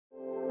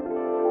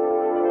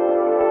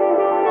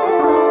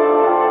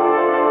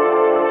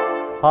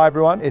Hi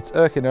everyone, it's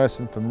Erkin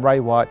Erson from Ray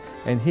White,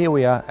 and here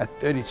we are at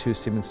 32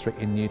 Simmons Street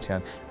in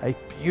Newtown. A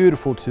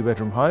beautiful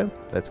 2-bedroom home.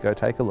 Let's go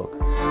take a look.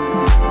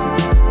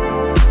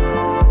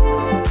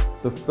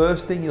 The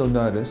first thing you'll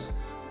notice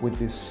with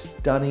this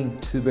stunning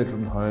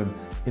 2-bedroom home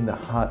in the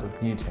heart of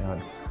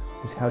Newtown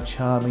is how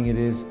charming it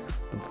is,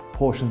 the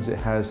proportions it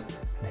has,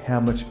 and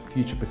how much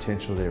future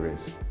potential there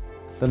is.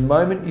 The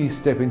moment you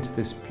step into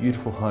this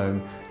beautiful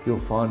home, you'll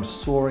find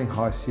soaring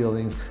high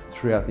ceilings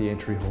throughout the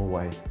entry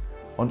hallway.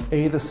 On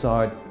either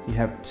side, you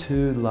have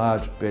 2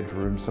 large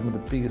bedrooms, some of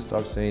the biggest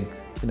I've seen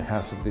in a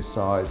house of this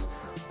size.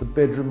 The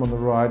bedroom on the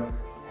right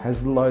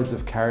has loads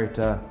of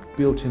character,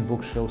 built-in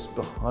bookshelves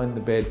behind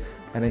the bed,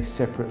 and a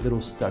separate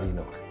little study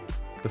nook.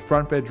 The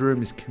front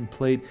bedroom is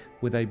complete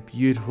with a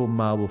beautiful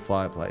marble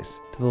fireplace.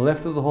 To the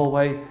left of the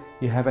hallway,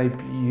 you have a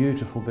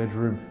beautiful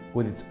bedroom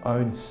with its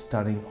own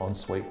stunning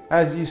ensuite.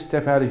 As you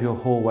step out of your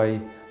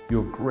hallway,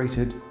 you're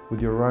greeted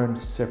with your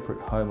own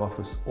separate home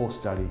office or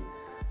study.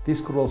 This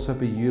could also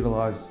be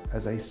utilised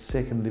as a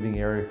second living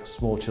area for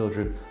small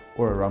children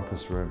or a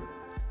rumpus room.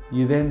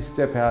 You then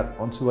step out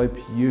onto a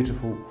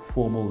beautiful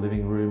formal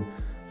living room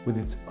with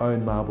its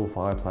own marble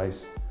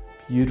fireplace,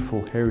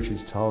 beautiful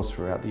heritage tiles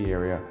throughout the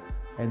area,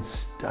 and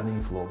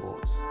stunning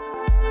floorboards.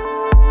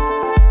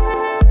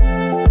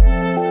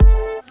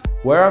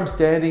 Where I'm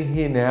standing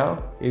here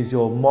now is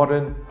your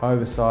modern,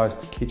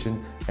 oversized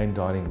kitchen and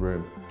dining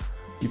room.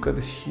 You've got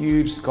this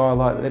huge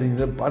skylight letting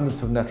an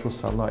abundance of natural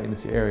sunlight in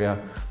this area,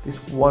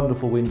 this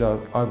wonderful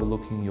window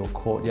overlooking your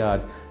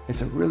courtyard.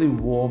 It's a really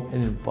warm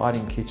and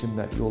inviting kitchen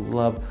that you'll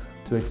love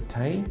to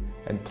entertain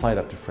and plate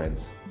up to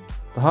friends.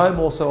 The home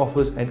also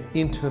offers an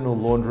internal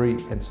laundry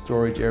and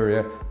storage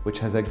area which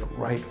has a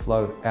great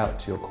flow out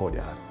to your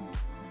courtyard.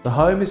 The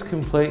home is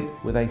complete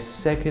with a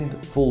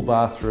second full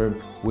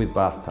bathroom with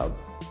bathtub.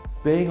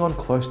 Being on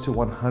close to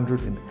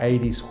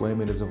 180 square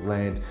meters of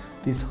land,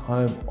 this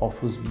home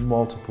offers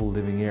multiple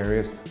living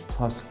areas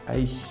plus a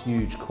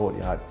huge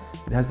courtyard.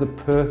 It has the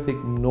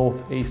perfect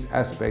northeast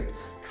aspect,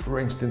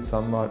 drenched in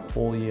sunlight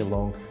all year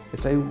long.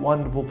 It's a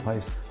wonderful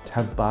place to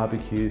have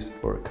barbecues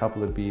or a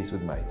couple of beers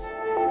with mates.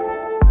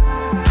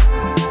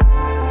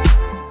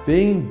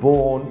 Being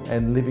born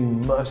and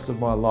living most of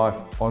my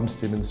life on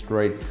Simmons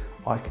Street,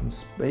 I can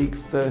speak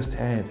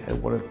firsthand at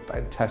what a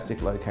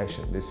fantastic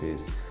location this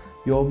is.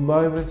 Your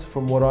moments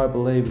from what I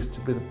believe is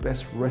to be the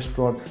best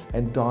restaurant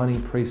and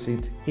dining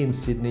precinct in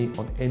Sydney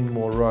on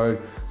Enmore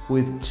Road,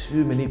 with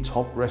too many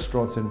top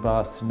restaurants and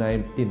bars to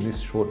name in this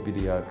short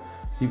video.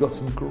 You've got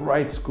some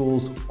great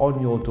schools on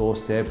your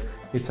doorstep.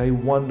 It's a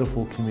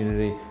wonderful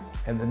community,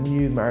 and the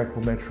new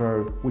Marrickville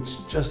Metro,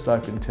 which just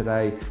opened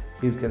today,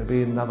 is going to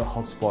be another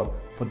hotspot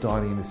for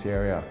dining in this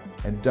area.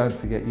 And don't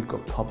forget, you've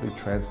got public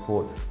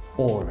transport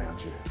all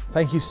around you.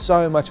 Thank you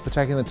so much for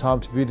taking the time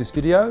to view this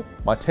video.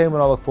 My team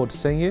and I look forward to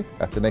seeing you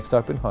at the next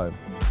open home.